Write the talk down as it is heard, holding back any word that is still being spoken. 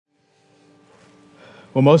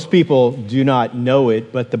Well, most people do not know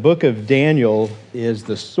it, but the book of Daniel is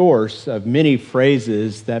the source of many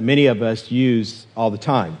phrases that many of us use all the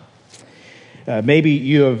time. Maybe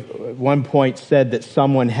you have at one point said that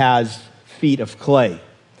someone has feet of clay.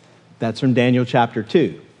 That's from Daniel chapter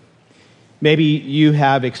 2. Maybe you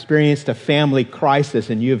have experienced a family crisis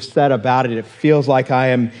and you have said about it, it feels like I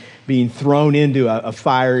am being thrown into a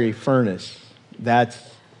fiery furnace. That's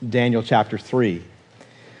Daniel chapter 3.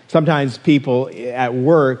 Sometimes people at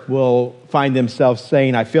work will find themselves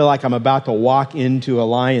saying, I feel like I'm about to walk into a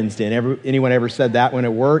lion's den. Anyone ever said that when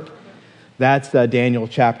at work? That's Daniel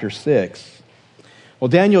chapter 6. Well,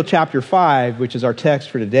 Daniel chapter 5, which is our text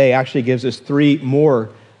for today, actually gives us 3 more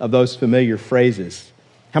of those familiar phrases.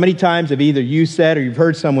 How many times have either you said or you've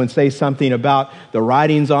heard someone say something about the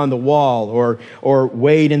writings on the wall or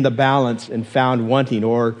weighed in the balance and found wanting,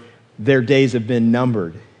 or their days have been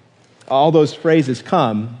numbered? All those phrases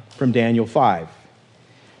come from Daniel 5.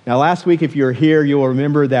 Now, last week, if you're here, you'll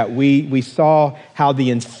remember that we saw how the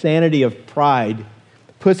insanity of pride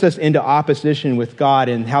puts us into opposition with God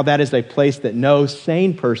and how that is a place that no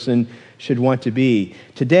sane person should want to be.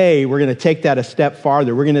 Today, we're going to take that a step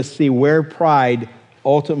farther. We're going to see where pride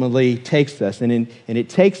ultimately takes us, and it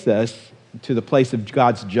takes us to the place of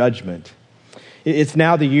God's judgment. It's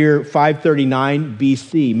now the year 539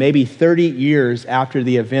 BC, maybe 30 years after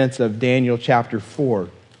the events of Daniel chapter 4.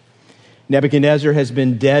 Nebuchadnezzar has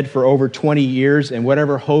been dead for over 20 years, and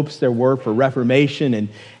whatever hopes there were for reformation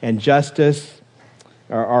and justice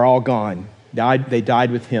are all gone. They died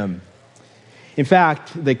with him. In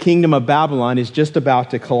fact, the kingdom of Babylon is just about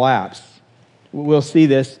to collapse. We'll see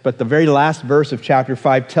this, but the very last verse of chapter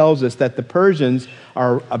 5 tells us that the Persians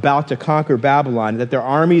are about to conquer Babylon, that their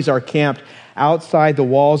armies are camped outside the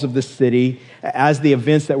walls of the city as the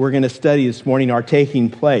events that we're going to study this morning are taking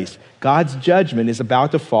place. God's judgment is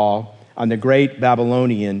about to fall on the great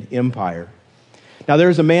Babylonian empire. Now,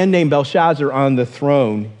 there's a man named Belshazzar on the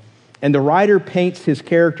throne, and the writer paints his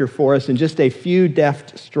character for us in just a few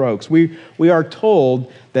deft strokes. We are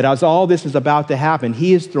told that as all this is about to happen,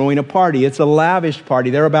 he is throwing a party. It's a lavish party.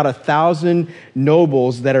 There are about 1,000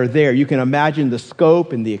 nobles that are there. You can imagine the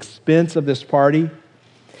scope and the expense of this party.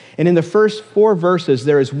 And in the first 4 verses,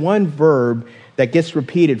 there is one verb that gets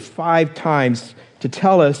repeated 5 times to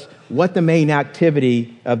tell us what the main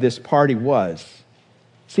activity of this party was.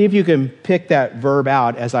 See if you can pick that verb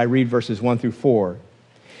out as I read verses 1 through 4.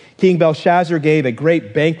 King Belshazzar gave a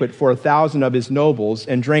great banquet for 1,000 of his nobles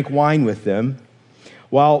and drank wine with them.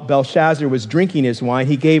 While Belshazzar was drinking his wine,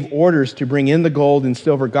 he gave orders to bring in the gold and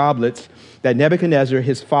silver goblets that Nebuchadnezzar,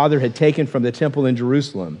 his father, had taken from the temple in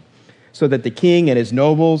Jerusalem, so that the king and his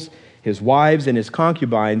nobles, his wives, and his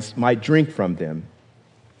concubines might drink from them.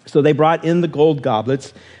 So they brought in the gold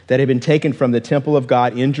goblets that had been taken from the temple of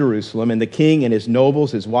God in Jerusalem, and the king and his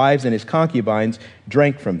nobles, his wives, and his concubines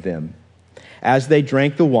drank from them. As they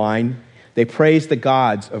drank the wine, they praised the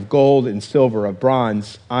gods of gold and silver, of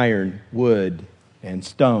bronze, iron, wood, and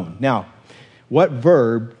stone. Now, what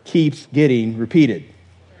verb keeps getting repeated?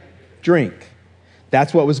 Drink.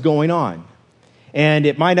 That's what was going on. And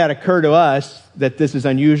it might not occur to us that this is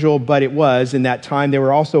unusual, but it was. In that time, there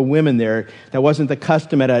were also women there. That wasn't the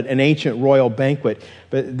custom at an ancient royal banquet.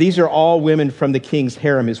 But these are all women from the king's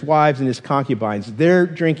harem, his wives and his concubines. They're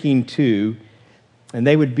drinking too, and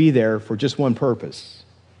they would be there for just one purpose.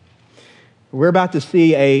 We're about to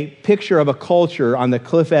see a picture of a culture on the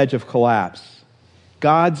cliff edge of collapse.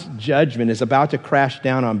 God's judgment is about to crash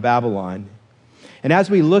down on Babylon. And as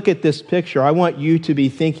we look at this picture, I want you to be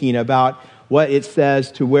thinking about what it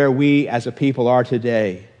says to where we as a people are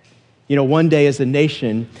today. You know, one day as a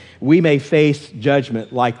nation, we may face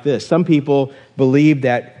judgment like this. Some people believe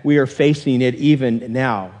that we are facing it even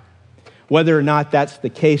now. Whether or not that's the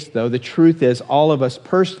case, though, the truth is all of us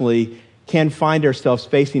personally can find ourselves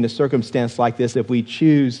facing a circumstance like this if we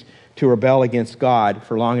choose to rebel against God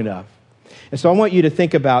for long enough. And so I want you to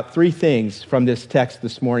think about 3 things from this text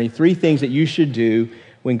this morning, 3 things that you should do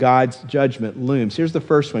when God's judgment looms. Here's the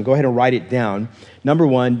first one. Go ahead and write it down. Number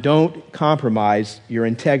 1, don't compromise your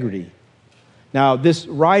integrity. Now, this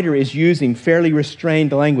writer is using fairly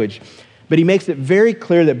restrained language, but he makes it very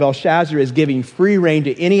clear that Belshazzar is giving free rein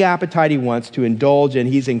to any appetite he wants to indulge, and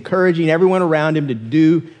he's encouraging everyone around him to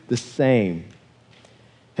do the same.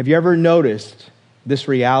 Have you ever noticed this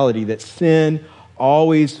reality that sin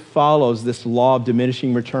always follows this law of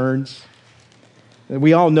diminishing returns?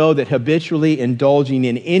 We all know that habitually indulging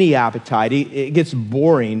in any appetite, it gets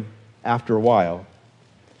boring after a while.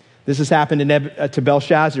 This has happened to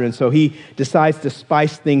Belshazzar, and so he decides to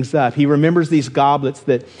spice things up. He remembers these goblets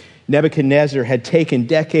that Nebuchadnezzar had taken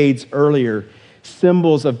decades earlier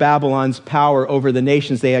symbols of Babylon's power over the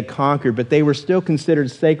nations they had conquered, but they were still considered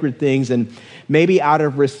sacred things, and maybe out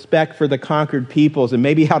of respect for the conquered peoples and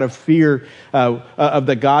maybe out of fear of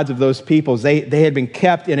the gods of those peoples, they had been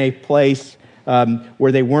kept in a place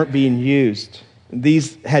where they weren't being used.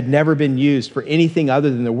 These had never been used for anything other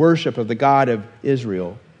than the worship of the God of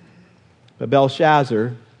Israel. But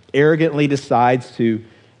Belshazzar arrogantly decides to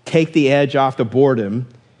take the edge off the boredom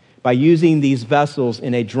by using these vessels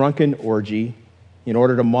in a drunken orgy in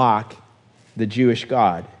order to mock the Jewish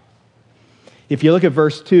God. If you look at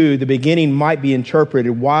verse 2, the beginning might be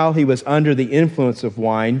interpreted, while he was under the influence of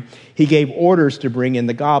wine, he gave orders to bring in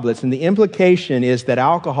the goblets. And the implication is that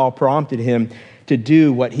alcohol prompted him to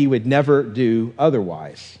do what he would never do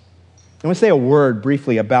otherwise. I want to say a word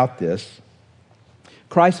briefly about this.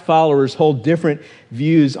 Christ followers hold different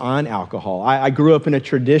views on alcohol. I grew up in a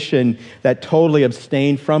tradition that totally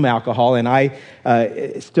abstained from alcohol, and I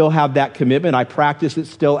still have that commitment. I practice it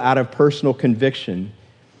still out of personal conviction.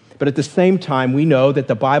 But at the same time, we know that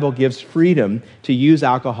the Bible gives freedom to use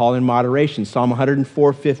alcohol in moderation. Psalm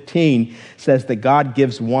 104:15 says that God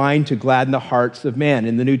gives wine to gladden the hearts of man.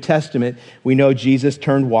 In the New Testament, we know Jesus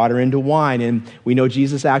turned water into wine, and we know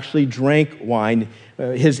Jesus actually drank wine.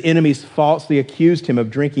 His enemies falsely accused him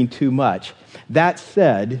of drinking too much. That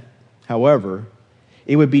said, however,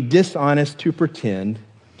 it would be dishonest to pretend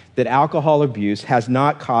that alcohol abuse has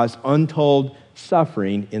not caused untold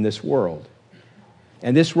suffering in this world.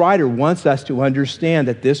 And this writer wants us to understand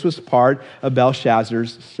that this was part of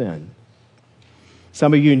Belshazzar's sin.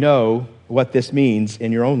 Some of you know what this means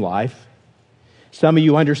in your own life. Some of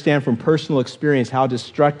you understand from personal experience how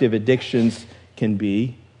destructive addictions can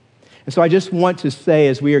be. And so I just want to say,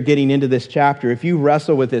 as we are getting into this chapter, if you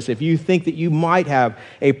wrestle with this, if you think that you might have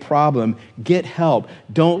a problem, get help.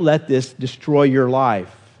 Don't let this destroy your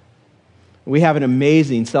life. We have an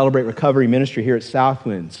amazing Celebrate Recovery ministry here at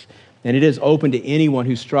Southwinds. And it is open to anyone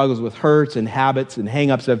who struggles with hurts and habits and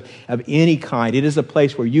hang-ups of any kind. It is a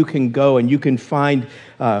place where you can go and you can find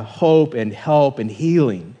hope and help and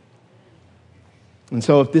healing. And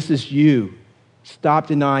so if this is you, stop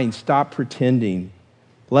denying, stop pretending.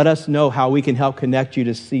 Let us know how we can help connect you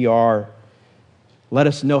to CR. Let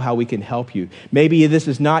us know how we can help you. Maybe this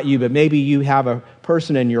is not you, but maybe you have a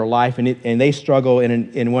person in your life and they struggle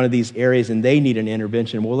in one of these areas and they need an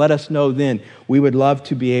intervention. Well, let us know then. We would love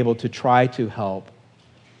to be able to try to help.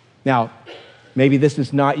 Now, maybe this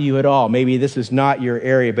is not you at all. Maybe this is not your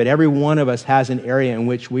area, but every one of us has an area in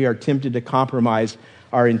which we are tempted to compromise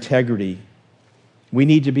our integrity. We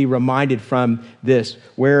need to be reminded from this,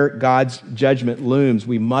 where God's judgment looms,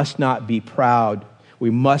 we must not be proud. We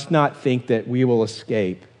must not think that we will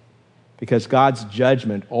escape, because God's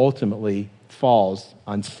judgment ultimately falls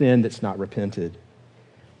on sin that's not repented.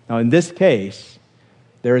 Now, in this case,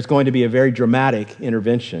 there is going to be a very dramatic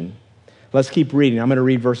intervention. Let's keep reading. I'm going to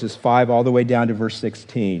read verses 5 all the way down to verse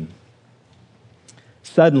 16.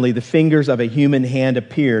 Suddenly, the fingers of a human hand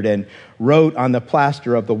appeared and wrote on the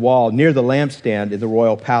plaster of the wall near the lampstand in the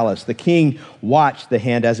royal palace. The king watched the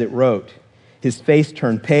hand as it wrote. His face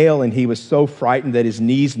turned pale, and he was so frightened that his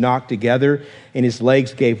knees knocked together and his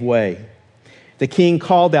legs gave way. The king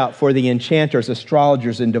called out for the enchanters,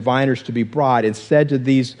 astrologers, and diviners to be brought, and said to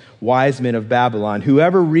these wise men of Babylon,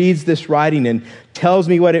 "Whoever reads this writing and tells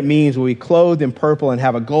me what it means will be clothed in purple and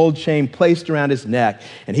have a gold chain placed around his neck,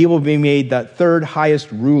 and he will be made the third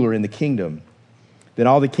highest ruler in the kingdom." Then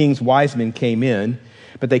all the king's wise men came in,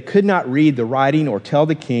 but they could not read the writing or tell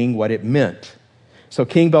the king what it meant. So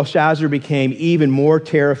King Belshazzar became even more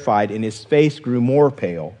terrified, and his face grew more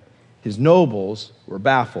pale. His nobles were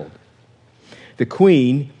baffled. The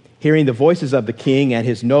queen, hearing the voices of the king and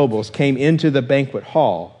his nobles, came into the banquet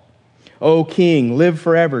hall. "O king, live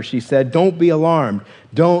forever," she said. "Don't be alarmed.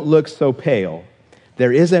 Don't look so pale.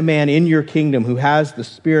 There is a man in your kingdom who has the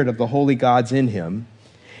spirit of the holy gods in him.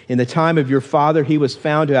 In the time of your father, he was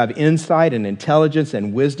found to have insight and intelligence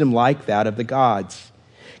and wisdom like that of the gods.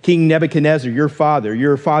 King Nebuchadnezzar, your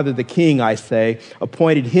father the king, I say,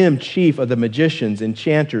 appointed him chief of the magicians,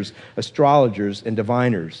 enchanters, astrologers, and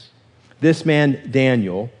diviners. This man,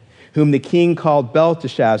 Daniel, whom the king called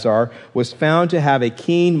Belteshazzar, was found to have a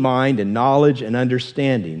keen mind and knowledge and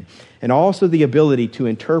understanding, and also the ability to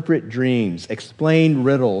interpret dreams, explain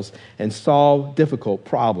riddles, and solve difficult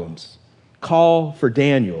problems. Call for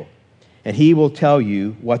Daniel, and he will tell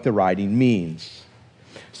you what the writing means."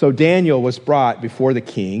 So Daniel was brought before the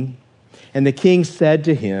king, and the king said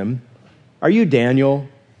to him, "Are you Daniel,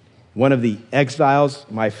 one of the exiles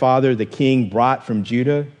my father the king brought from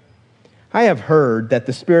Judah? I have heard that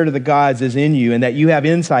the Spirit of the gods is in you and that you have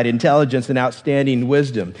insight, intelligence, and outstanding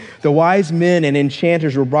wisdom. The wise men and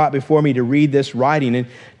enchanters were brought before me to read this writing and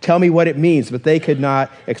tell me what it means, but they could not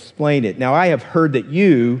explain it. Now I have heard that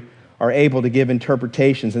you are able to give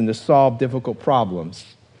interpretations and to solve difficult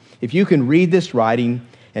problems. If you can read this writing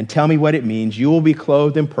and tell me what it means, you will be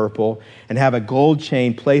clothed in purple and have a gold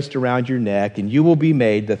chain placed around your neck, and you will be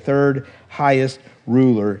made the third highest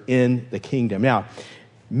ruler in the kingdom. Now,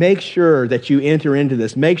 make sure that you enter into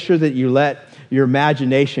this. Make sure that you let your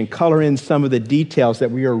imagination color in some of the details that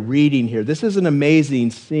we are reading here. This is an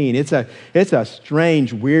amazing scene. It's a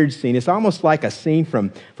strange, weird scene. It's almost like a scene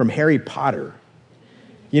from Harry Potter.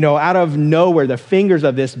 You know, out of nowhere, the fingers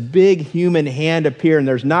of this big human hand appear, and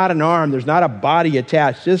there's not an arm, there's not a body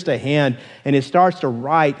attached, just a hand, and it starts to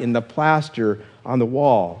write in the plaster on the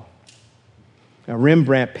wall. Now,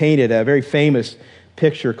 Rembrandt painted a very famous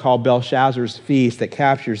picture called Belshazzar's Feast that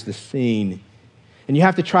captures the scene. And you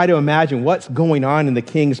have to try to imagine what's going on in the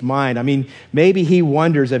king's mind. I mean, maybe he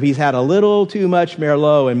wonders if he's had a little too much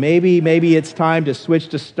Merlot, and maybe it's time to switch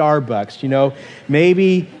to Starbucks, you know.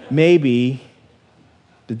 Maybe,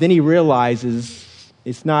 but then he realizes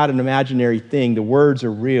it's not an imaginary thing. The words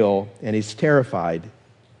are real, and he's terrified.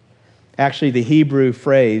 Actually, the Hebrew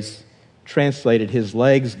phrase translated, his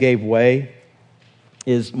legs gave way,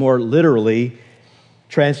 is more literally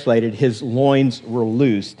translated, his loins were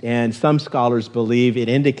loosed. And some scholars believe it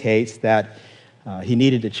indicates that he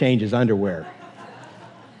needed to change his underwear.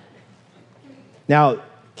 Now,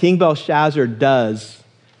 King Belshazzar does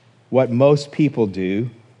what most people do.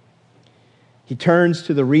 He turns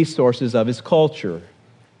to the resources of his culture.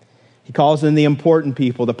 He calls in the important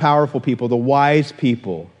people, the powerful people, the wise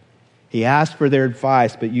people. He asks for their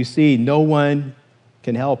advice, but you see, no one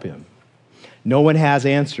can help him. No one has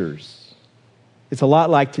answers. It's a lot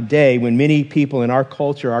like today when many people in our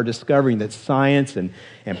culture are discovering that science and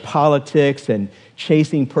politics and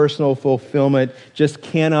chasing personal fulfillment just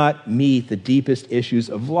cannot meet the deepest issues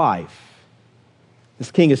of life.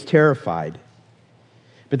 This king is terrified.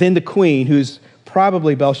 But then the queen, who's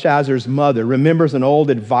probably Belshazzar's mother, remembers an old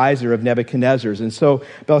advisor of Nebuchadnezzar's. And so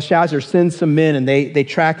Belshazzar sends some men, and they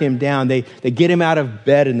track him down. They get him out of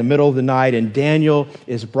bed in the middle of the night, and Daniel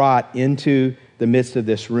is brought into the midst of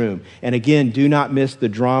this room. And again, do not miss the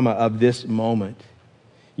drama of this moment.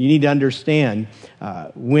 You need to understand,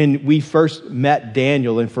 when we first met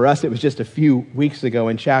Daniel, and for us it was just a few weeks ago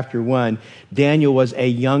in chapter 1, Daniel was a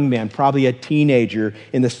young man, probably a teenager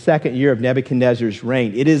in the second year of Nebuchadnezzar's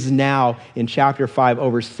reign. It is now, in chapter 5,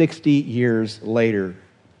 over 60 years later.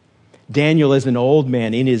 Daniel is an old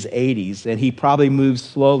man in his 80s, and he probably moves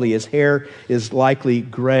slowly. His hair is likely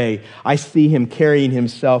gray. I see him carrying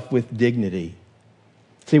himself with dignity.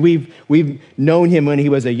 See, we've known him when he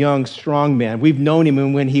was a young, strong man. We've known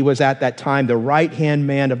him when he was at that time the right-hand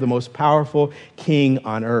man of the most powerful king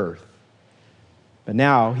on earth. But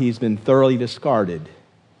now he's been thoroughly discarded.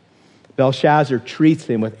 Belshazzar treats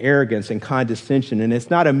him with arrogance and condescension, and it's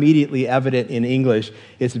not immediately evident in English.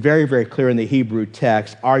 It's very, very clear in the Hebrew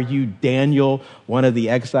text. Are you Daniel, one of the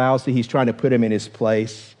exiles? See, he's trying to put him in his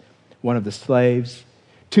place, one of the slaves.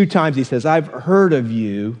 2 times he says, I've heard of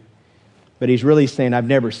you. But he's really saying, I've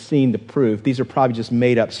never seen the proof. These are probably just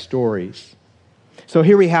made-up stories. So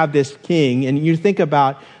here we have this king, and you think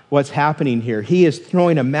about what's happening here. He is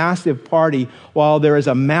throwing a massive party while there is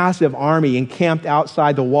a massive army encamped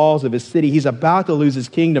outside the walls of his city. He's about to lose his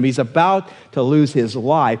kingdom. He's about to lose his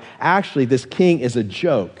life. Actually, this king is a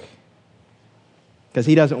joke because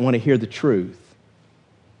he doesn't want to hear the truth.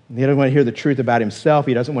 He doesn't want to hear the truth about himself.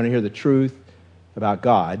 He doesn't want to hear the truth about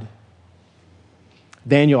God.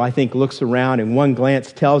 Daniel, I think, looks around, and one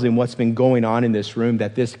glance tells him what's been going on in this room,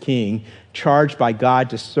 that this king, charged by God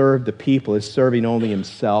to serve the people, is serving only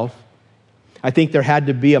himself. I think there had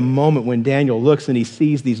to be a moment when Daniel looks and he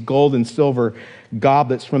sees these gold and silver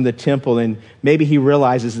goblets from the temple, and maybe he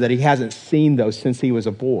realizes that he hasn't seen those since he was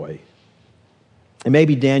a boy. And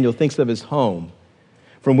maybe Daniel thinks of his home,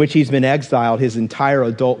 from which he's been exiled his entire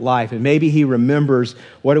adult life. And maybe he remembers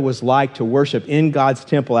what it was like to worship in God's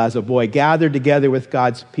temple as a boy, gathered together with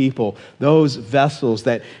God's people, those vessels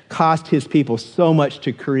that cost his people so much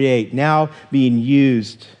to create, now being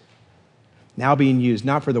used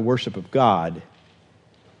not for the worship of God,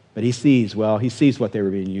 but he sees what they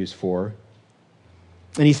were being used for.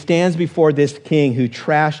 And he stands before this king who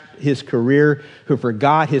trashed his career, who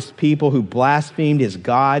forgot his people, who blasphemed his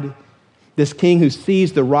God. This king who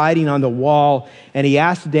sees the writing on the wall, and he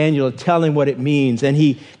asks Daniel to tell him what it means. And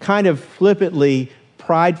he kind of flippantly,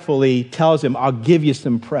 pridefully tells him, I'll give you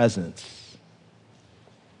some presents.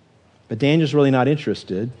 But Daniel's really not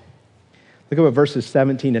interested. Look at what verses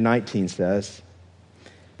 17 to 19 says.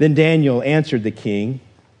 Then Daniel answered the king,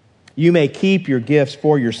 "You may keep your gifts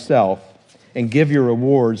for yourself and give your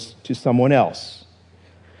rewards to someone else.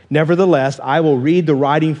 Nevertheless, I will read the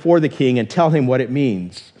writing for the king and tell him what it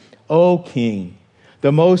means. O king,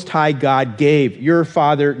 the Most High God gave your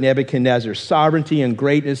father Nebuchadnezzar sovereignty and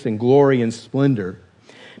greatness and glory and splendor.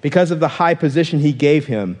 Because of the high position he gave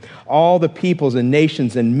him, all the peoples and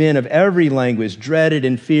nations and men of every language dreaded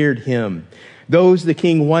and feared him. Those the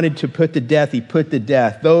king wanted to put to death, he put to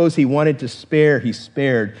death. Those he wanted to spare, he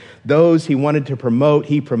spared. Those he wanted to promote,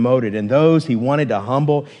 he promoted. And those he wanted to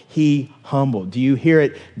humble, he humbled." Do you hear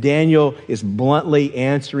it? Daniel is bluntly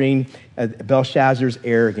answering Belshazzar's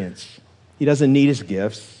arrogance. He doesn't need his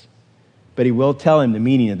gifts, but he will tell him the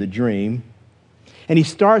meaning of the dream. And he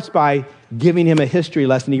starts by giving him a history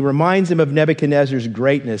lesson. He reminds him of Nebuchadnezzar's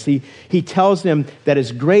greatness. He tells him that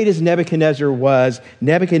as great as Nebuchadnezzar was,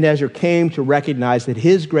 Nebuchadnezzar came to recognize that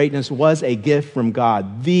his greatness was a gift from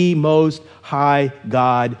God. The Most High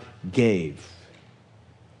God gave.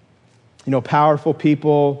 You know, powerful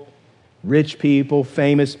people, rich people,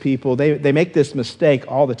 famous people, they make this mistake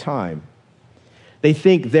all the time. They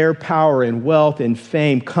think their power and wealth and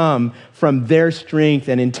fame come from their strength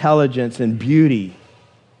and intelligence and beauty.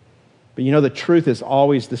 But you know, the truth is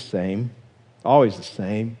always the same, always the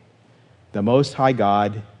same. The Most High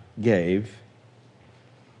God gave.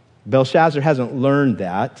 Belshazzar hasn't learned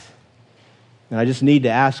that. And I just need to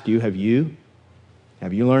ask you, have you?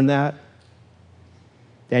 Have you learned that?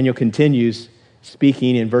 Daniel continues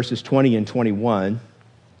speaking in verses 20 and 21.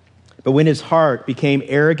 But when his heart became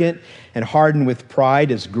arrogant and hardened with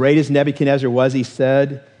pride, as great as Nebuchadnezzar was, he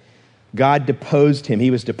said, God deposed him.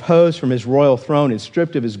 He was deposed from his royal throne and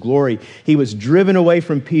stripped of his glory. He was driven away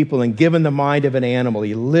from people and given the mind of an animal.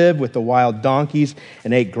 He lived with the wild donkeys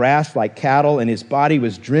and ate grass like cattle, and his body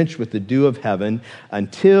was drenched with the dew of heaven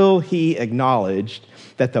until he acknowledged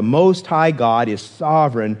that the Most High God is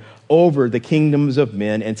sovereign over the kingdoms of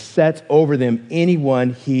men and sets over them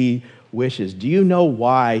anyone he wishes. Do you know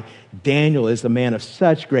why Daniel is a man of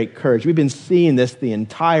such great courage? We've been seeing this the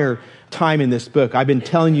entire time in this book. I've been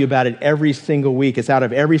telling you about it every single week. It's out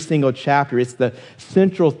of every single chapter. It's the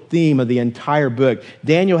central theme of the entire book.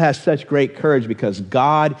 Daniel has such great courage because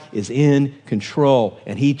God is in control,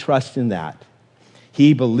 and he trusts in that.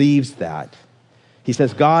 He believes that. He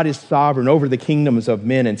says God is sovereign over the kingdoms of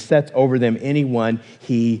men and sets over them anyone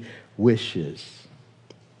he wishes.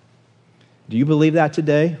 Do you believe that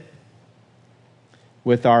today?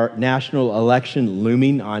 With our national election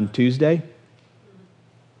looming on Tuesday?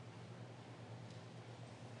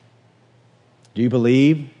 Do you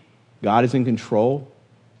believe God is in control?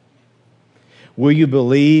 Will you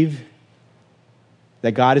believe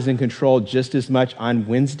that God is in control just as much on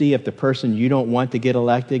Wednesday if the person you don't want to get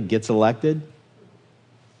elected gets elected?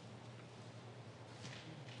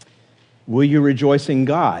 Will you rejoice in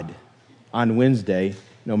God on Wednesday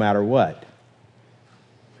no matter what?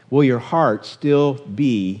 Will your heart still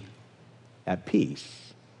be at peace?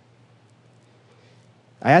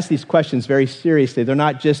 I ask these questions very seriously. They're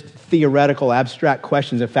not just theoretical, abstract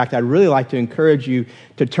questions. In fact, I'd really like to encourage you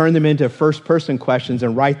to turn them into first-person questions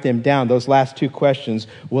and write them down. Those last two questions,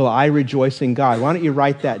 will I rejoice in God? Why don't you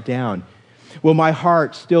write that down? Will my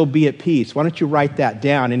heart still be at peace? Why don't you write that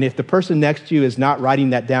down? And if the person next to you is not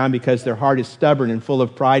writing that down because their heart is stubborn and full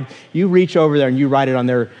of pride, you reach over there and you write it on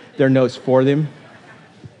their notes for them.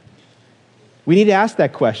 We need to ask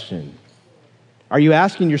that question. Are you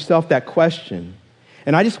asking yourself that question?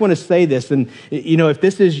 And I just want to say this, and you know, if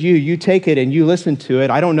this is you, you take it and you listen to it.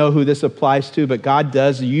 I don't know who this applies to, but God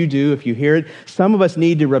does. You do if you hear it. Some of us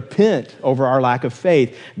need to repent over our lack of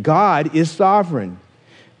faith. God is sovereign.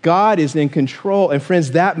 God is in control. And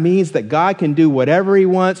friends, that means that God can do whatever he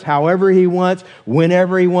wants, however he wants,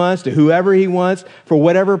 whenever he wants, to whoever he wants, for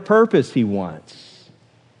whatever purpose he wants.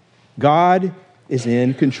 God is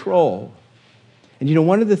in control. And you know,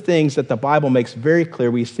 one of the things that the Bible makes very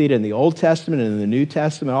clear, we see it in the Old Testament and in the New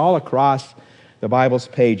Testament, all across the Bible's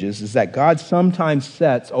pages, is that God sometimes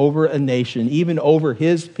sets over a nation, even over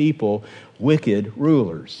his people, wicked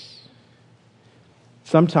rulers.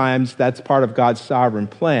 Sometimes that's part of God's sovereign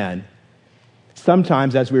plan.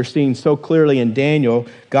 Sometimes, as we're seeing so clearly in Daniel,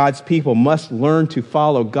 God's people must learn to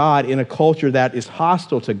follow God in a culture that is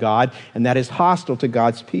hostile to God and that is hostile to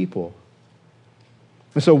God's people.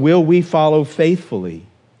 And so will we follow faithfully,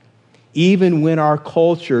 even when our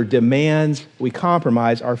culture demands we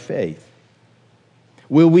compromise our faith?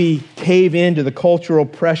 Will we cave into the cultural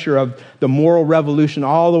pressure of the moral revolution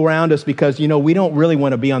all around us because, you know, we don't really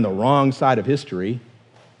want to be on the wrong side of history?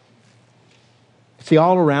 See,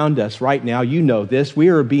 all around us right now, you know this, we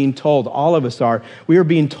are being told, all of us are, we are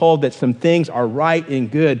being told that some things are right and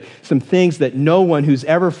good, some things that no one who's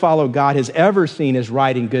ever followed God has ever seen as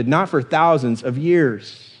right and good, not for thousands of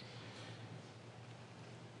years.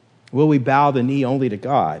 Will we bow the knee only to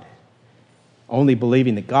God, only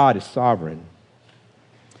believing that God is sovereign?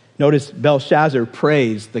 Notice Belshazzar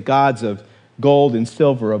praised the gods of gold and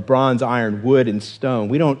silver, of bronze, iron, wood, and stone.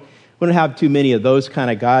 We don't have too many of those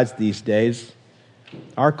kind of gods these days.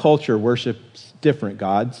 Our culture worships different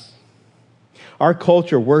gods. Our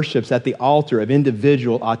culture worships at the altar of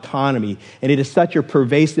individual autonomy, and it is such a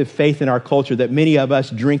pervasive faith in our culture that many of us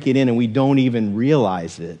drink it in and we don't even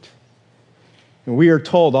realize it. And we are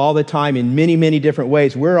told all the time in many, many different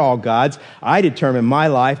ways, we're all gods. I determine my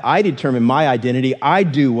life. I determine my identity. I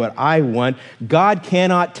do what I want. God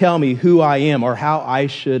cannot tell me who I am or how I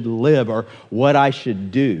should live or what I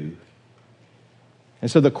should do. And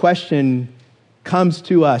so the question comes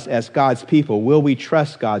to us as God's people. Will we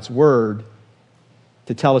trust God's word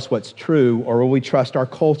to tell us what's true, or will we trust our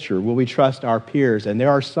culture? Will we trust our peers? And there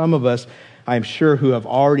are some of us, I'm sure, who have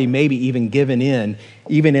already maybe even given in,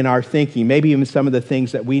 even in our thinking, maybe even some of the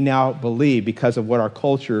things that we now believe because of what our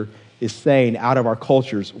culture is saying out of our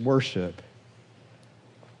culture's worship.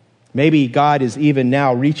 Maybe God is even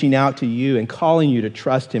now reaching out to you and calling you to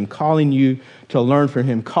trust him, calling you to learn from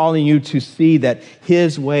him, calling you to see that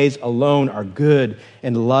his ways alone are good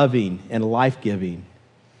and loving and life-giving.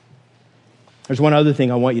 There's one other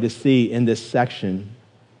thing I want you to see in this section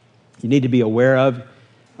you need to be aware of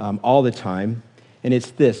all the time, and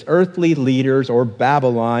it's this. Earthly leaders, or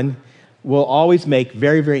Babylon, will always make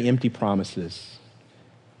very, very empty promises.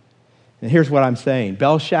 And here's what I'm saying.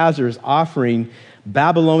 Belshazzar is offering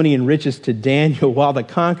Babylonian riches to Daniel while the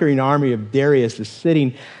conquering army of Darius is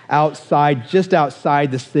sitting outside, just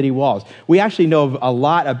outside the city walls. We actually know a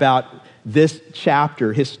lot about this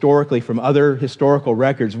chapter historically from other historical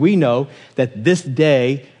records. We know that this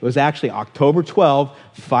day was actually October 12,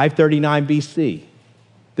 539 BC.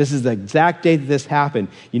 This is the exact day that this happened.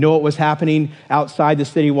 You know what was happening outside the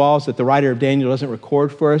city walls that the writer of Daniel doesn't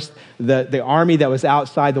record for us? The army that was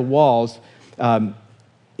outside the walls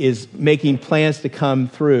is making plans to come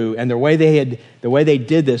through. And the way they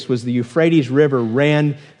did this was the Euphrates River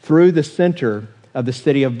ran through the center of the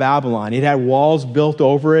city of Babylon. It had walls built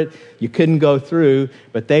over it. You couldn't go through,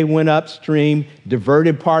 but they went upstream,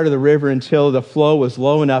 diverted part of the river until the flow was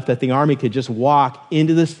low enough that the army could just walk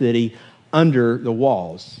into the city under the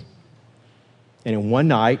walls. And in one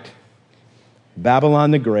night,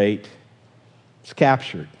 Babylon the Great is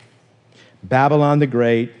captured. Babylon the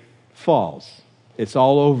Great falls. It's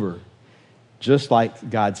all over, just like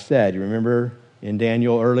God said. You remember in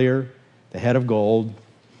Daniel earlier, the head of gold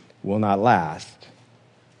will not last.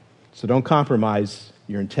 So don't compromise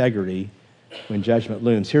your integrity when judgment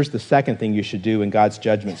looms. Here's the second thing you should do when God's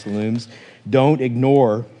judgment looms. Don't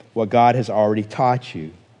ignore what God has already taught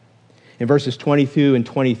you. In verses 22 and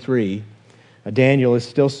 23, Daniel is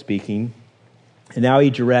still speaking, and now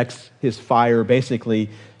he directs his fire basically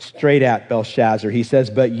straight at Belshazzar. He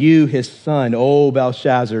says, "But you, his son, O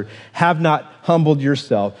Belshazzar, have not humbled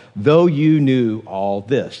yourself, though you knew all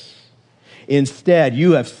this. Instead,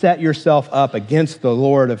 you have set yourself up against the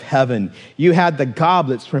Lord of heaven. You had the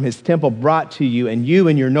goblets from his temple brought to you, and you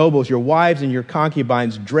and your nobles, your wives and your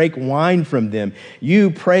concubines drank wine from them. You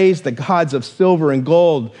praised the gods of silver and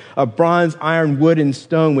gold, of bronze, iron, wood, and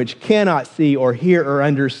stone, which cannot see or hear or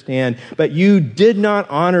understand. But you did not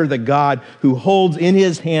honor the God who holds in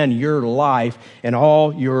his hand your life and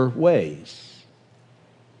all your ways."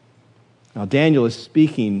 Now, Daniel is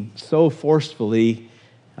speaking so forcefully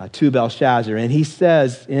to Belshazzar, and he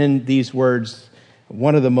says in these words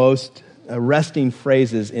one of the most arresting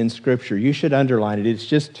phrases in Scripture. You should underline it. It's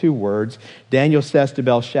just two words. Daniel says to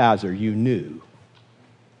Belshazzar, "You knew."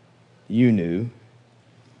 You knew.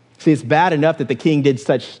 See, it's bad enough that the king did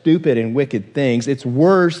such stupid and wicked things. It's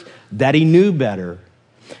worse that he knew better.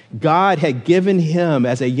 God had given him,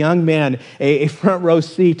 as a young man, a front row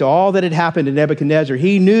seat to all that had happened to Nebuchadnezzar.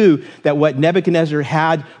 He knew that what Nebuchadnezzar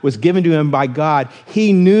had was given to him by God.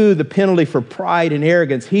 He knew the penalty for pride and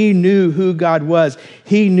arrogance. He knew who God was.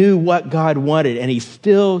 He knew what God wanted, and he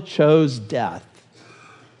still chose death.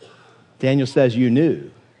 Daniel says, "You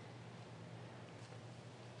knew."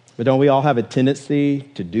 But don't we all have a tendency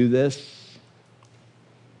to do this?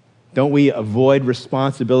 Don't we avoid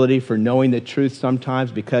responsibility for knowing the truth sometimes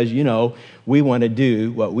because, we want to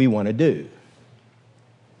do what we want to do?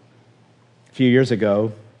 A few years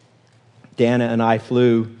ago, Dana and I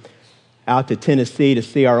flew out to Tennessee to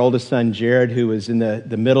see our oldest son, Jared, who was in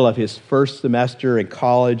the middle of his first semester in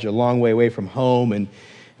college, a long way away from home. And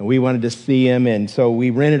And we wanted to see him, and so we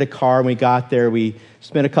rented a car. When we got there, we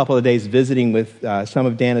spent a couple of days visiting with some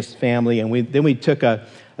of Dana's family, and then we took a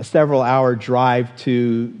several-hour drive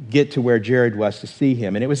to get to where Jared was to see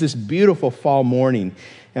him. And it was this beautiful fall morning,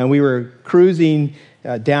 and we were cruising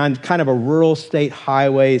down kind of a rural state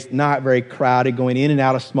highway. It's not very crowded, going in and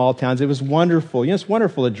out of small towns. It was wonderful. It's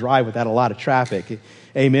wonderful to drive without a lot of traffic.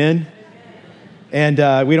 Amen?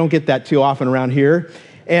 And we don't get that too often around here.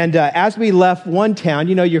 And as we left one town,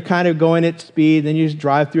 you're kind of going at speed, then you just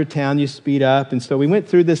drive through a town, you speed up. And so we went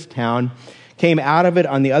through this town, came out of it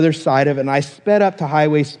on the other side of it, and I sped up to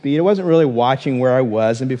highway speed. I wasn't really watching where I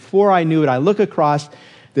was. And before I knew it, I look across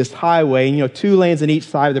this highway, and 2 lanes on each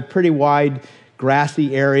side with a pretty wide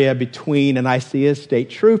grassy area between, and I see a state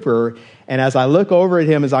trooper. And as I look over at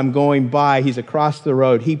him as I'm going by, he's across the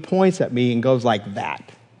road. He points at me and goes like that.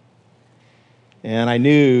 And I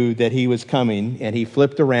knew that he was coming, and he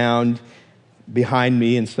flipped around behind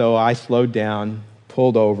me, and so I slowed down,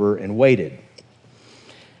 pulled over, and waited.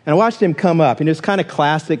 And I watched him come up, and it was kind of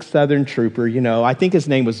classic Southern trooper, I think his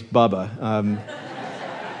name was Bubba.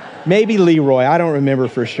 Maybe Leroy, I don't remember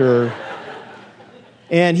for sure.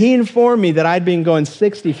 And he informed me that I'd been going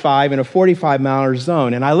 65 in a 45-mile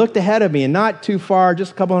zone. And I looked ahead of me, and not too far,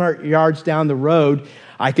 just a couple hundred yards down the road,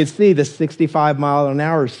 I could see the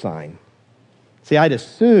 65-mile-an-hour sign. See, I'd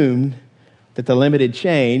assumed that the limit had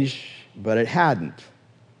changed, but it hadn't.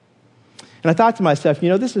 And I thought to myself,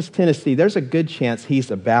 this is Tennessee. There's a good chance he's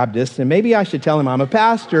a Baptist, and maybe I should tell him I'm a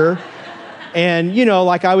pastor. And,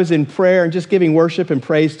 like I was in prayer and just giving worship and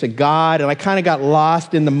praise to God, and I kind of got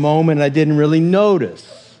lost in the moment, and I didn't really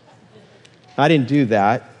notice. I didn't do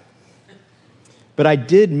that. But I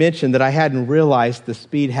did mention that I hadn't realized the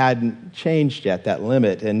speed hadn't changed yet, that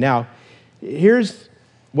limit. And now, here's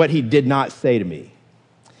what he did not say to me.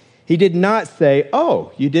 He did not say,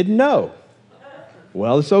 "Oh, you didn't know.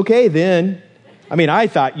 Well, it's okay then. I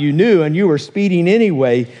thought you knew and you were speeding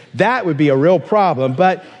anyway. That would be a real problem.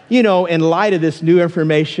 But, in light of this new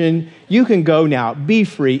information, you can go now. Be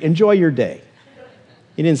free. Enjoy your day."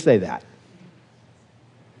 He didn't say that.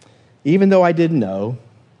 Even though I didn't know,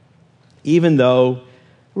 even though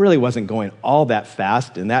I really wasn't going all that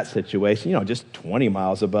fast in that situation, just 20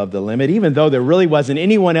 miles above the limit, even though there really wasn't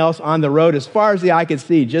anyone else on the road as far as the eye could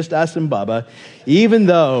see, just us and Bubba, even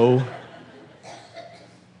though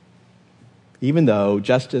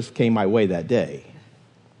justice came my way that day.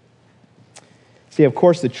 See, of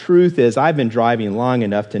course, the truth is I've been driving long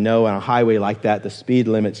enough to know on a highway like that the speed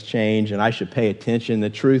limits change and I should pay attention. The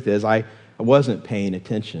truth is I wasn't paying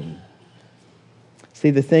attention.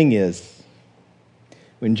 See, the thing is,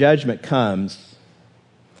 when judgment comes,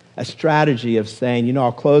 a strategy of saying,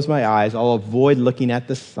 I'll close my eyes, I'll avoid looking at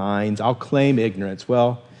the signs, I'll claim ignorance,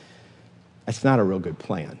 well, that's not a real good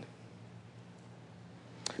plan.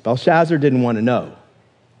 Belshazzar didn't want to know,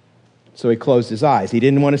 so he closed his eyes. He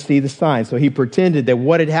didn't want to see the signs, so he pretended that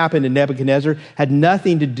what had happened to Nebuchadnezzar had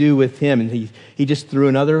nothing to do with him, and he just threw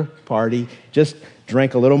another party, just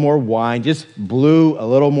drank a little more wine, just blew a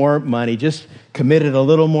little more money, just committed a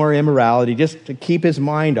little more immorality, just to keep his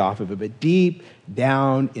mind off of it. But deep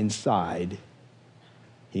down inside,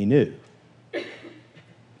 he knew.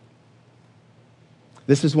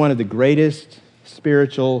 This is one of the greatest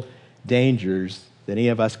spiritual dangers that any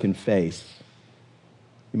of us can face.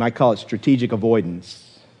 You might call it strategic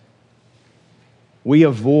avoidance. We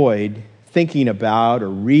avoid thinking about or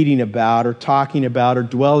reading about or talking about or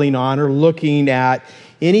dwelling on or looking at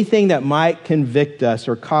anything that might convict us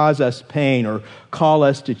or cause us pain or call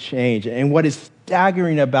us to change. And what is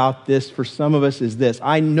staggering about this for some of us is this: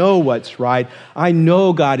 I know what's right. I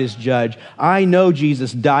know God is judge. I know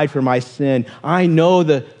Jesus died for my sin. I know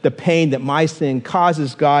the pain that my sin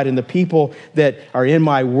causes God and the people that are in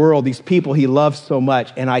my world, these people he loves so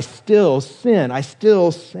much, and I still sin. I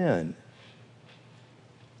still sin.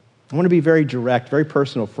 I want to be very direct, very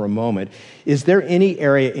personal for a moment. Is there any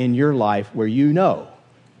area in your life where you know,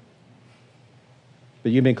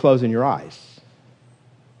 but you've been closing your eyes?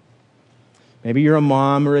 Maybe you're a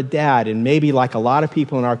mom or a dad, and maybe like a lot of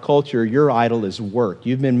people in our culture, your idol is work.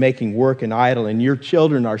 You've been making work an idol, and your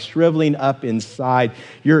children are shriveling up inside.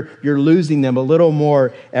 You're losing them a little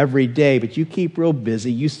more every day, but you keep real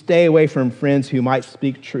busy. You stay away from friends who might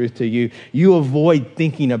speak truth to you. You avoid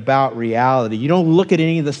thinking about reality. You don't look at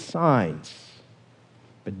any of the signs.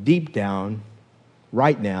 But deep down,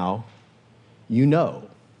 right now, you know.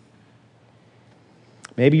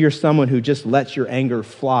 Maybe you're someone who just lets your anger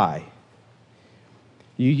fly.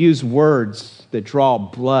 You use words that draw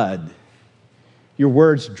blood. your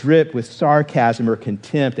words drip with sarcasm or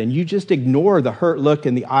contempt, and you just ignore the hurt look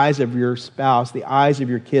in the eyes of your spouse, the eyes of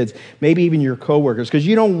your kids, maybe even your coworkers, because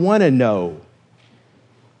you don't want to know.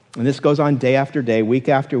 And this goes on day after day, week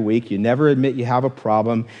after week. You never admit you have a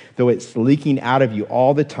problem, though it's leaking out of you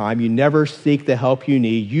all the time. You never seek the help you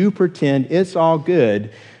need. You pretend it's all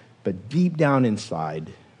good, but deep down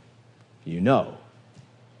inside, you know.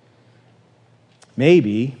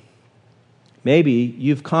 Maybe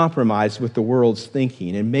you've compromised with the world's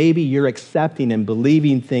thinking, and maybe you're accepting and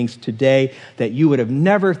believing things today that you would have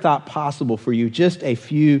never thought possible for you just a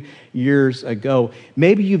few years ago.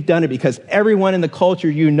 Maybe you've done it because everyone in the culture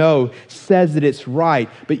you know says that it's right,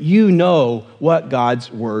 but you know what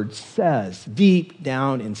God's word says. Deep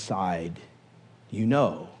down inside, you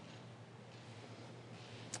know.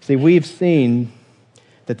 See, we've seen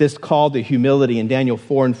that this call to humility in Daniel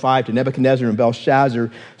 4 and 5 to Nebuchadnezzar and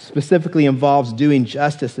Belshazzar specifically involves doing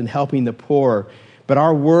justice and helping the poor. But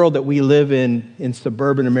our world that we live in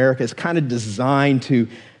suburban America is kind of designed to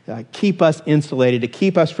keep us insulated, to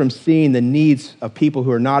keep us from seeing the needs of people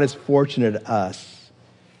who are not as fortunate as us,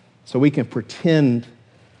 so we can pretend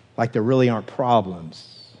like there really aren't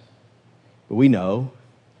problems. But we know.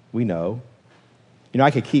 You know,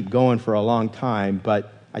 I could keep going for a long time,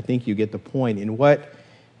 but I think you get the point. In what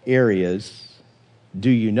areas do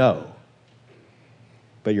you know,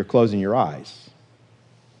 but you're closing your eyes?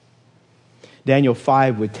 Daniel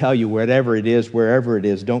 5 would tell you wherever it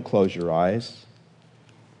is, don't close your eyes.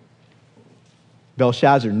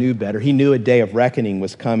 Belshazzar knew better. He knew a day of reckoning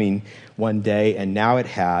was coming one day, and now it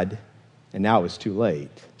had, and now it was too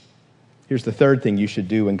late. Here's the third thing you should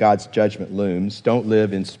do when God's judgment looms. Don't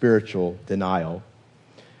live in spiritual denial.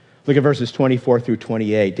 Look at verses 24 through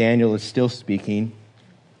 28. Daniel is still speaking.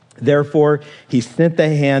 Therefore, he sent the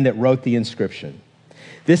hand that wrote the inscription.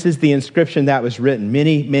 This is the inscription that was written,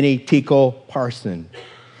 Mene, Mene, Tekel, Parsin.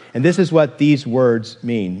 And this is what these words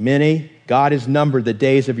mean. Mene, God has numbered the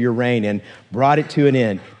days of your reign and brought it to an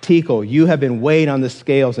end. Tekel, you have been weighed on the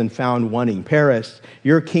scales and found wanting. Paris,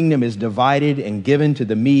 your kingdom is divided and given to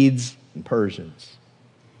the Medes and Persians.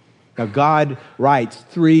 Now, God writes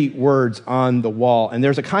 3 words on the wall, and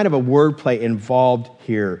there's a kind of a wordplay involved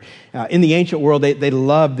here. In the ancient world, they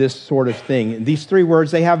love this sort of thing. These 3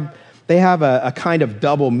 words, they have a kind of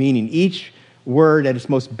double meaning. Each word at its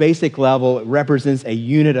most basic level represents a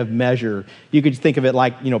unit of measure. You could think of it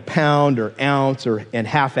like, pound or ounce and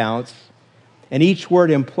half ounce. And each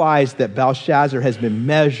word implies that Belshazzar has been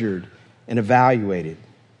measured and evaluated.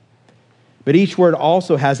 But each word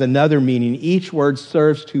also has another meaning. Each word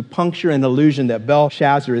serves to puncture an illusion that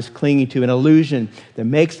Belshazzar is clinging to, an illusion that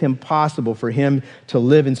makes him possible for him to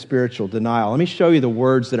live in spiritual denial. Let me show you the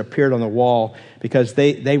words that appeared on the wall because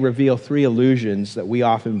they reveal 3 illusions that we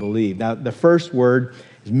often believe. Now, the first word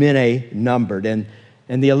is Mene, numbered. And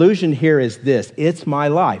the illusion here is this: it's my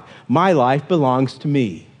life. My life belongs to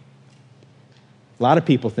me. A lot of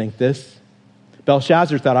people think this.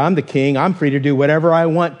 Belshazzar thought, I'm the king. I'm free to do whatever I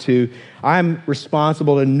want to. I'm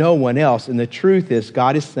responsible to no one else. And the truth is,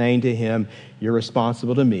 God is saying to him, you're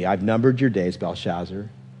responsible to me. I've numbered your days, Belshazzar.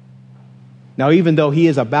 Now, even though he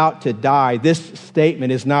is about to die, this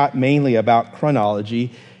statement is not mainly about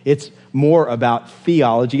chronology. It's more about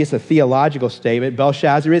theology. It's a theological statement.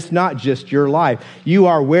 Belshazzar, it's not just your life. You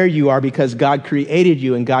are where you are because God created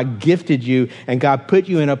you and God gifted you and God put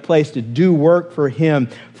you in a place to do work for him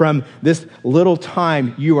from this little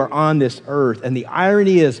time you are on this earth. And the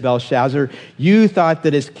irony is, Belshazzar, you thought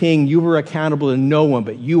that as king you were accountable to no one,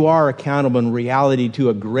 but you are accountable in reality to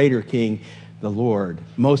a greater king, the Lord,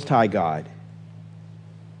 Most High God.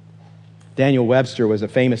 Daniel Webster was a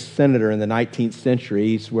famous senator in the 19th century.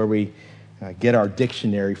 He's where we get our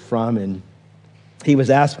dictionary from. And he was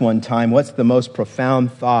asked one time, what's the most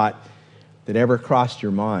profound thought that ever crossed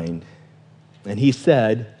your mind? And he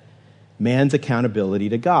said, man's accountability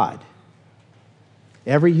to God.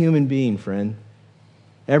 Every human being, friend,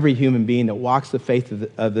 every human being that walks the face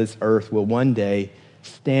of this earth will one day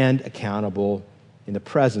stand accountable in the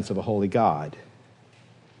presence of a holy God.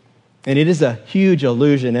 And it is a huge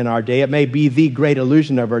illusion in our day. It may be the great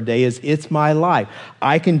illusion of our day is it's my life.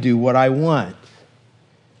 I can do what I want.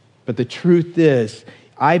 But the truth is,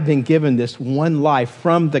 I've been given this one life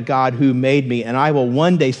from the God who made me, and I will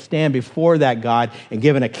one day stand before that God and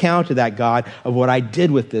give an account to that God of what I did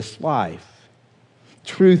with this life.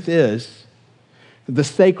 Truth is, the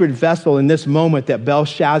sacred vessel in this moment that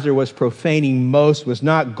Belshazzar was profaning most was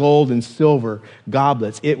not gold and silver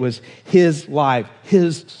goblets. It was his life,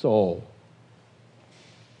 his soul.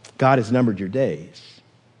 God has numbered your days.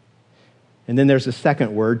 And then there's a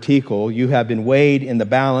second word, tekel. You have been weighed in the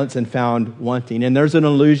balance and found wanting. And there's an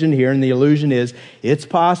illusion here, and the illusion is it's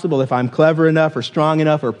possible if I'm clever enough or strong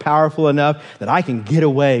enough or powerful enough that I can get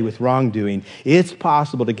away with wrongdoing. It's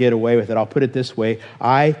possible to get away with it. I'll put it this way.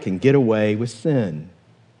 I can get away with sin.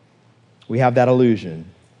 We have that illusion.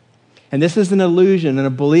 And this is an illusion and a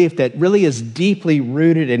belief that really is deeply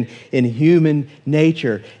rooted in human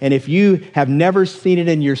nature. And if you have never seen it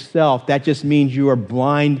in yourself, that just means you are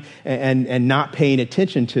blind and not paying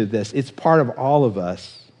attention to this. It's part of all of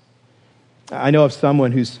us. I know of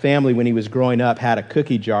someone whose family, when he was growing up, had a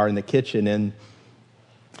cookie jar in the kitchen, and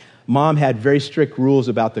Mom had very strict rules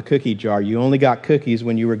about the cookie jar. You only got cookies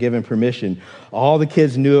when you were given permission. All the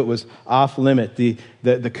kids knew it was off limit.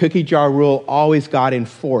 The cookie jar rule always got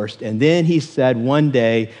enforced. And then he said one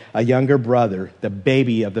day, a younger brother, the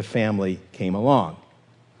baby of the family, came along.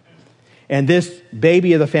 And this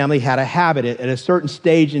baby of the family had a habit. At a certain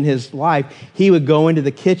stage in his life, he would go into the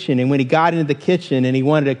kitchen. And when he got into the kitchen and he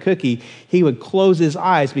wanted a cookie, he would close his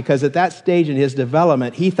eyes, because at that stage in his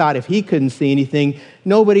development, he thought if he couldn't see anything,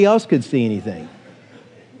 nobody else could see anything.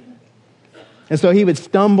 And so he would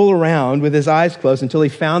stumble around with his eyes closed until he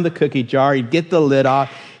found the cookie jar. He'd get the lid off.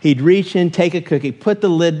 He'd reach in, take a cookie, put the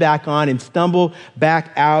lid back on, and stumble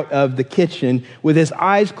back out of the kitchen with his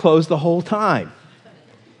eyes closed the whole time.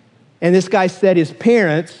 And this guy said his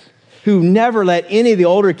parents, who never let any of the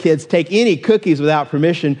older kids take any cookies without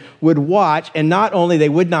permission, would watch, and not only they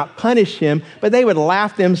would not punish him, but they would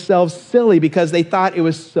laugh themselves silly because they thought it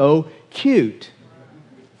was so cute.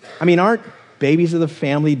 I mean, aren't babies of the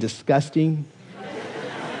family disgusting?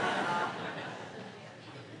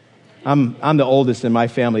 I'm the oldest in my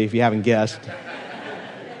family, if you haven't guessed.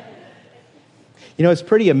 You know, it's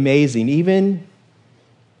pretty amazing,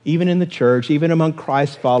 even in the church, even among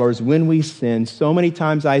Christ followers, when we sin, so many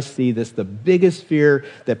times I see this, the biggest fear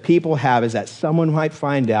that people have is that someone might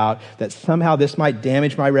find out, that somehow this might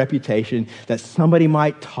damage my reputation, that somebody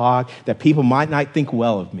might talk, that people might not think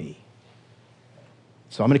well of me.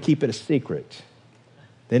 So I'm going to keep it a secret.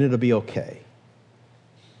 Then it'll be okay.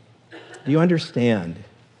 Do you understand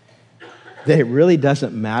that it really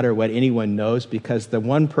doesn't matter what anyone knows, because the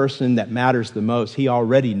one person that matters the most, he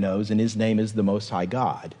already knows, and his name is the Most High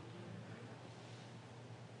God.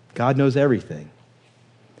 God knows everything.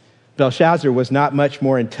 Belshazzar was not much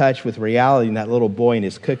more in touch with reality than that little boy and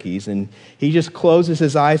his cookies, and he just closes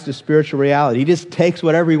his eyes to spiritual reality. He just takes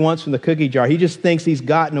whatever he wants from the cookie jar. He just thinks he's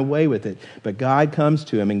gotten away with it. But God comes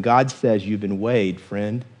to him, and God says, "You've been weighed,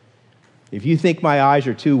 friend. If you think my eyes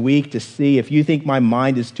are too weak to see, if you think my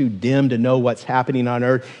mind is too dim to know what's happening on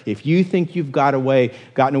earth, if you think you've gotten away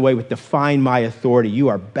with defying my authority, you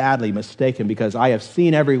are badly mistaken, because I have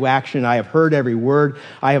seen every action, I have heard every word,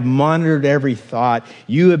 I have monitored every thought.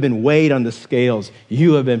 You have been weighed on the scales.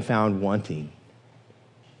 You have been found wanting."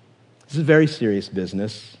 This is very serious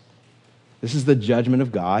business. This is the judgment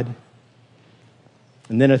of God.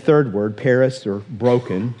 And then a third word, paris, or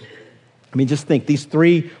broken. I mean, just think, these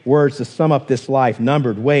three words to sum up this life: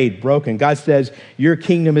 numbered, weighed, broken. God says, your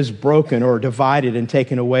kingdom is broken or divided and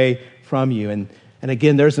taken away from you. And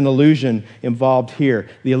again, there's an illusion involved here.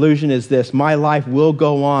 The illusion is this: my life will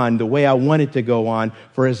go on the way I want it to go on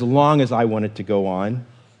for as long as I want it to go on.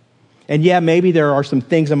 And yeah, maybe there are some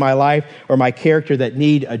things in my life or my character that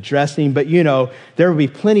need addressing, but you know, there will be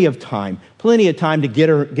plenty of time to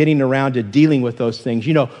getting around to dealing with those things,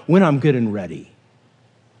 you know, when I'm good and ready.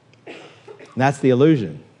 And that's the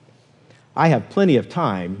illusion. I have plenty of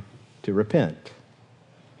time to repent.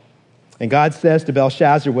 And God says to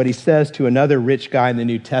Belshazzar what he says to another rich guy in the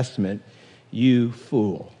New Testament: "You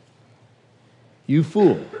fool. You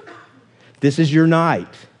fool. This is your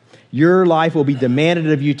night. Your life will be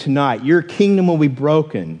demanded of you tonight. Your kingdom will be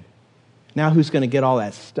broken. Now who's going to get all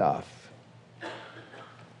that stuff?"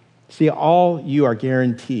 See, all you are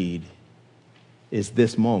guaranteed is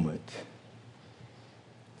this moment.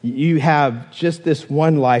 You have just this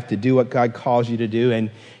one life to do what God calls you to do, and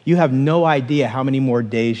you have no idea how many more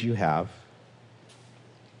days you have.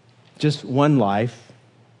 Just one life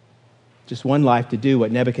to do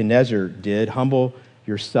what Nebuchadnezzar did: humble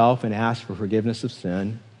yourself and ask for forgiveness of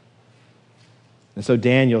sin. And so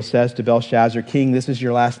Daniel says to Belshazzar, "King, this is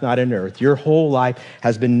your last night on earth. Your whole life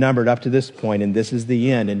has been numbered up to this point, and this is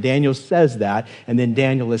the end." And Daniel says that, and then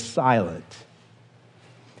Daniel is silent.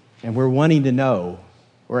 And we're wanting to know,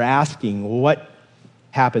 we're asking, what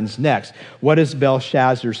happens next? What does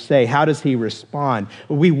Belshazzar say? How does he respond?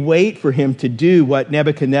 We wait for him to do what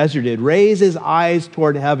Nebuchadnezzar did: raise his eyes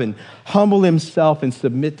toward heaven, humble himself, and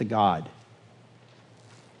submit to God.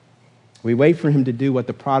 We wait for him to do what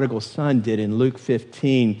the prodigal son did in Luke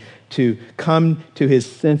 15, to come to his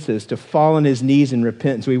senses, to fall on his knees in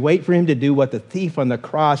repentance. We wait for him to do what the thief on the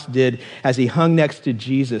cross did as he hung next to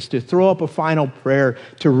Jesus, to throw up a final prayer,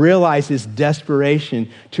 to realize his desperation,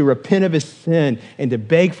 to repent of his sin, and to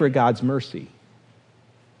beg for God's mercy.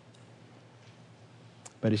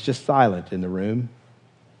 But it's just silent in the room.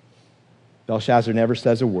 Belshazzar never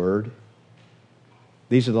says a word.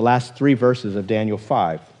 These are the last 3 verses of Daniel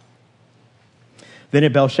 5. Then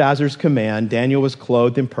at Belshazzar's command, Daniel was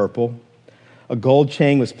clothed in purple. A gold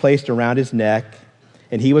chain was placed around his neck,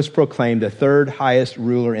 and he was proclaimed the 3rd highest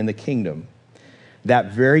ruler in the kingdom.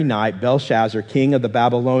 That very night, Belshazzar, king of the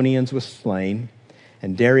Babylonians, was slain,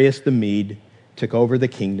 and Darius the Mede took over the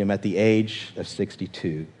kingdom at the age of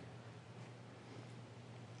 62.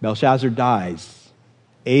 Belshazzar dies,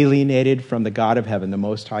 alienated from the God of heaven, the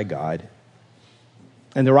Most High God.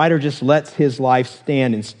 And the writer just lets his life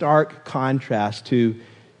stand in stark contrast to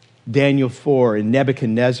Daniel 4 and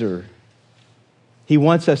Nebuchadnezzar. He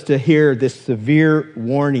wants us to hear this severe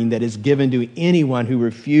warning that is given to anyone who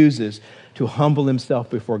refuses to humble himself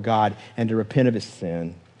before God and to repent of his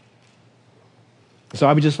sin. So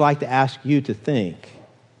I would just like to ask you to think,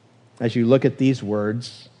 as you look at these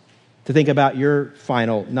words, to think about your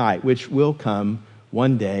final night, which will come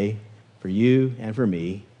one day for you and for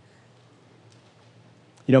me.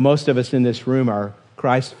 You know, most of us in this room are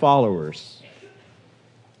Christ followers,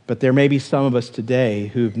 but there may be some of us today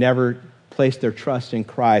who've never placed their trust in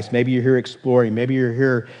Christ. Maybe you're here exploring. Maybe you're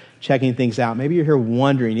here checking things out. Maybe you're here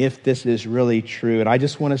wondering if this is really true. And I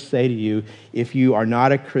just want to say to you, if you are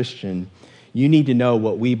not a Christian, you need to know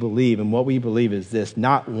what we believe. And what we believe is this: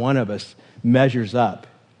 not one of us measures up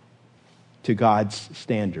to God's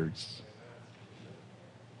standards.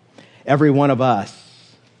 Every one of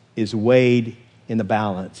us is weighed in the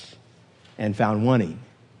balance and found wanting.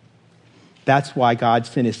 That's why God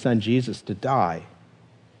sent his son Jesus to die,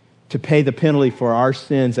 to pay the penalty for our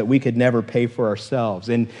sins that we could never pay for ourselves.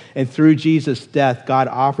 And through Jesus' death, God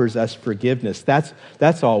offers us forgiveness.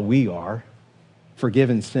 That's all we are,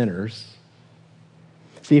 forgiven sinners.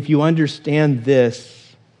 See, if you understand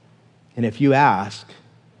this, and if you ask,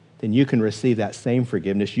 then you can receive that same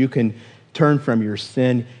forgiveness. You can turn from your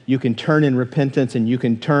sin. You can turn in repentance, and you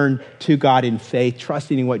can turn to God in faith,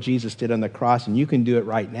 trusting in what Jesus did on the cross, and you can do it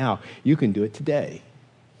right now. You can do it today.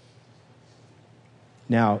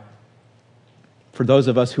 Now, for those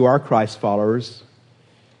of us who are Christ followers,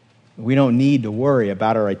 we don't need to worry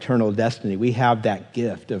about our eternal destiny. We have that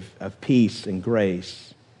gift of peace and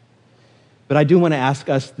grace. But I do want to ask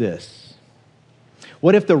us this.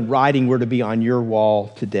 What if the writing were to be on your wall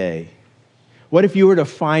today? What if you were to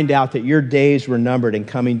find out that your days were numbered and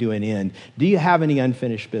coming to an end? Do you have any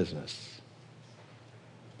unfinished business?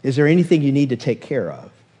 Is there anything you need to take care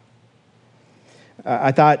of?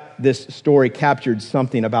 I thought this story captured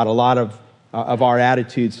something about a lot of our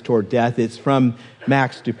attitudes toward death. It's from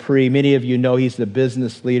Max Dupree. Many of you know he's a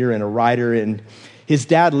business leader and a writer, and his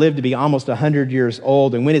dad lived to be almost 100 years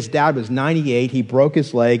old, and when his dad was 98, he broke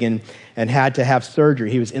his leg and had to have surgery.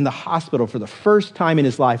 He was in the hospital for the first time in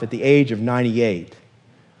his life at the age of 98.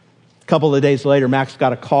 A couple of days later, Max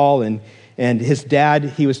got a call, and his dad,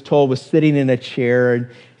 he was told, was sitting in a chair,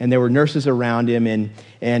 and there were nurses around him,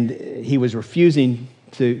 and he was refusing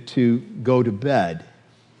to go to bed.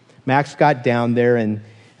 Max got down there, and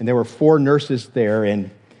there were 4 nurses there,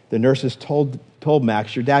 and the nurses told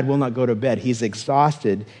Max, your dad will not go to bed. He's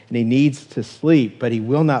exhausted, and he needs to sleep, but he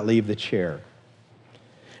will not leave the chair.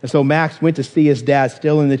 And so Max went to see his dad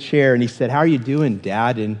still in the chair, and he said, how are you doing,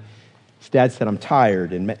 Dad? And his dad said, I'm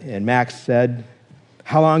tired. And Max said,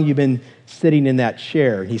 how long have you been sitting in that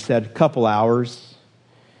chair? He said, a couple hours.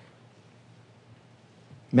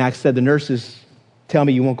 Max said, the nurses tell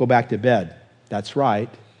me you won't go back to bed. That's right.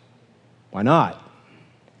 Why not?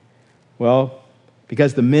 Well,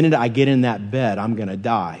 because the minute I get in that bed, I'm going to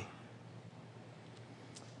die.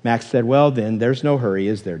 Max said, well, then, there's no hurry,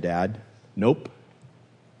 is there, Dad? Nope.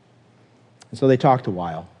 And so they talked a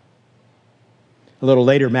while. A little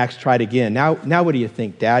later, Max tried again. Now what do you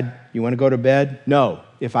think, Dad? You want to go to bed? No.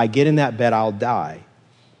 If I get in that bed, I'll die.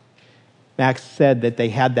 Max said that they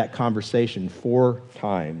had that conversation 4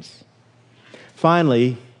 times.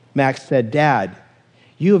 Finally, Max said, Dad,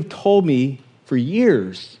 you have told me for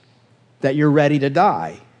years that you're ready to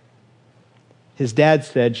die. His dad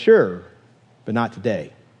said, sure, but not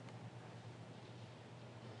today.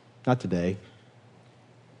 Not today.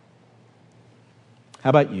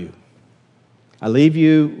 How about you? I leave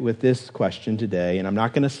you with this question today, and I'm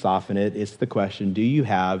not going to soften it. It's the question, do you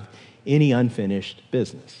have any unfinished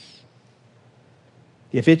business?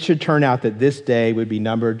 If it should turn out that this day would be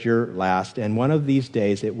numbered your last, and one of these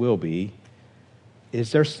days it will be,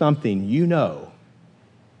 is there something you know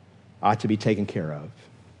ought to be taken care of?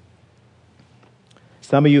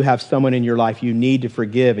 Some of you have someone in your life you need to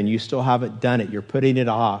forgive, and you still haven't done it. You're putting it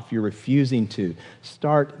off. You're refusing to.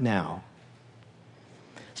 Start now.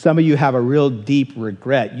 Some of you have a real deep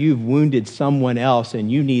regret. You've wounded someone else,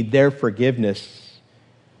 and you need their forgiveness,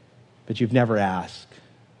 but you've never asked.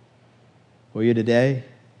 Will you today?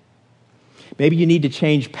 Maybe you need to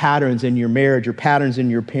change patterns in your marriage or patterns in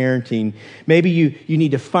your parenting. Maybe you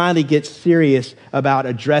need to finally get serious about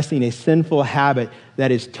addressing a sinful habit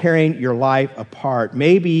that is tearing your life apart.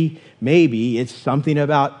 Maybe it's something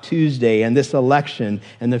about Tuesday and this election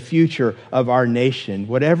and the future of our nation.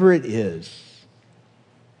 Whatever it is,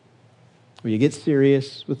 will you get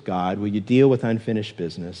serious with God? Will you deal with unfinished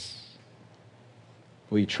business?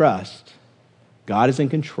 Will you trust God is in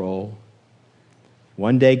control?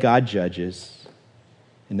 One day God judges,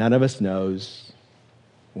 and none of us knows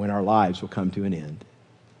when our lives will come to an end.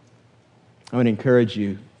 I want to encourage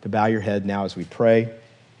you to bow your head now as we pray.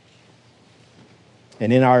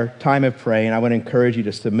 And in our time of praying, I want to encourage you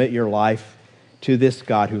to submit your life to this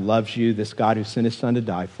God who loves you, this God who sent his Son to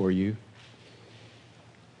die for you.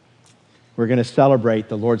 We're going to celebrate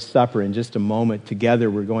the Lord's Supper in just a moment. Together,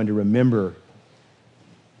 we're going to remember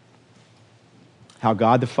how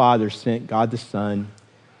God the Father sent God the Son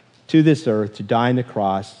to this earth to die on the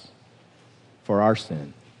cross for our sin.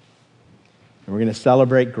 And we're going to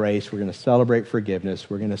celebrate grace. We're going to celebrate forgiveness.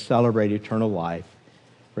 We're going to celebrate eternal life.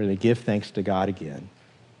 We're going to give thanks to God again.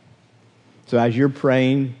 So as you're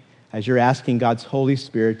praying, as you're asking God's Holy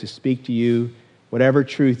Spirit to speak to you, whatever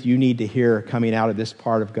truth you need to hear coming out of this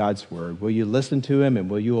part of God's Word, will you listen to him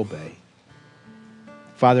and will you obey?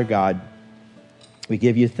 Father God, we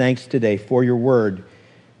give you thanks today for your word,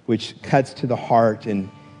 which cuts to the heart and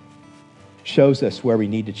shows us where we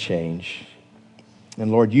need to change. And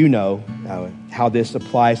Lord, you know how this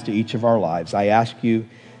applies to each of our lives. I ask you,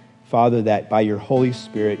 Father, that by your Holy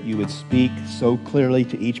Spirit, you would speak so clearly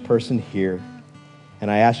to each person here. And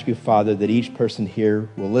I ask you, Father, that each person here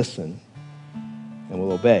will listen and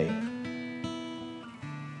will obey.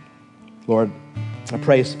 Lord, I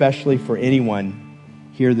pray especially for anyone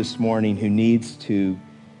here this morning who needs to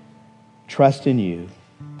trust in you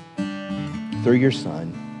through your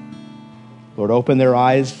Son. Lord, open their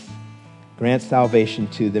eyes, grant salvation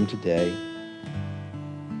to them today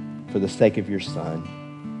for the sake of your Son.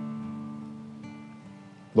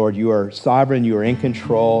 Lord, you are sovereign, you are in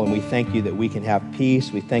control, and we thank you that we can have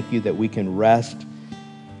peace. We thank you that we can rest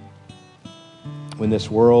when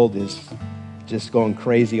this world is just going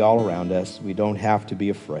crazy all around us. We don't have to be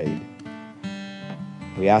afraid.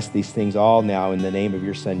 We ask these things all now in the name of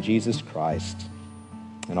your Son, Jesus Christ.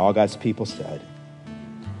 And all God's people said,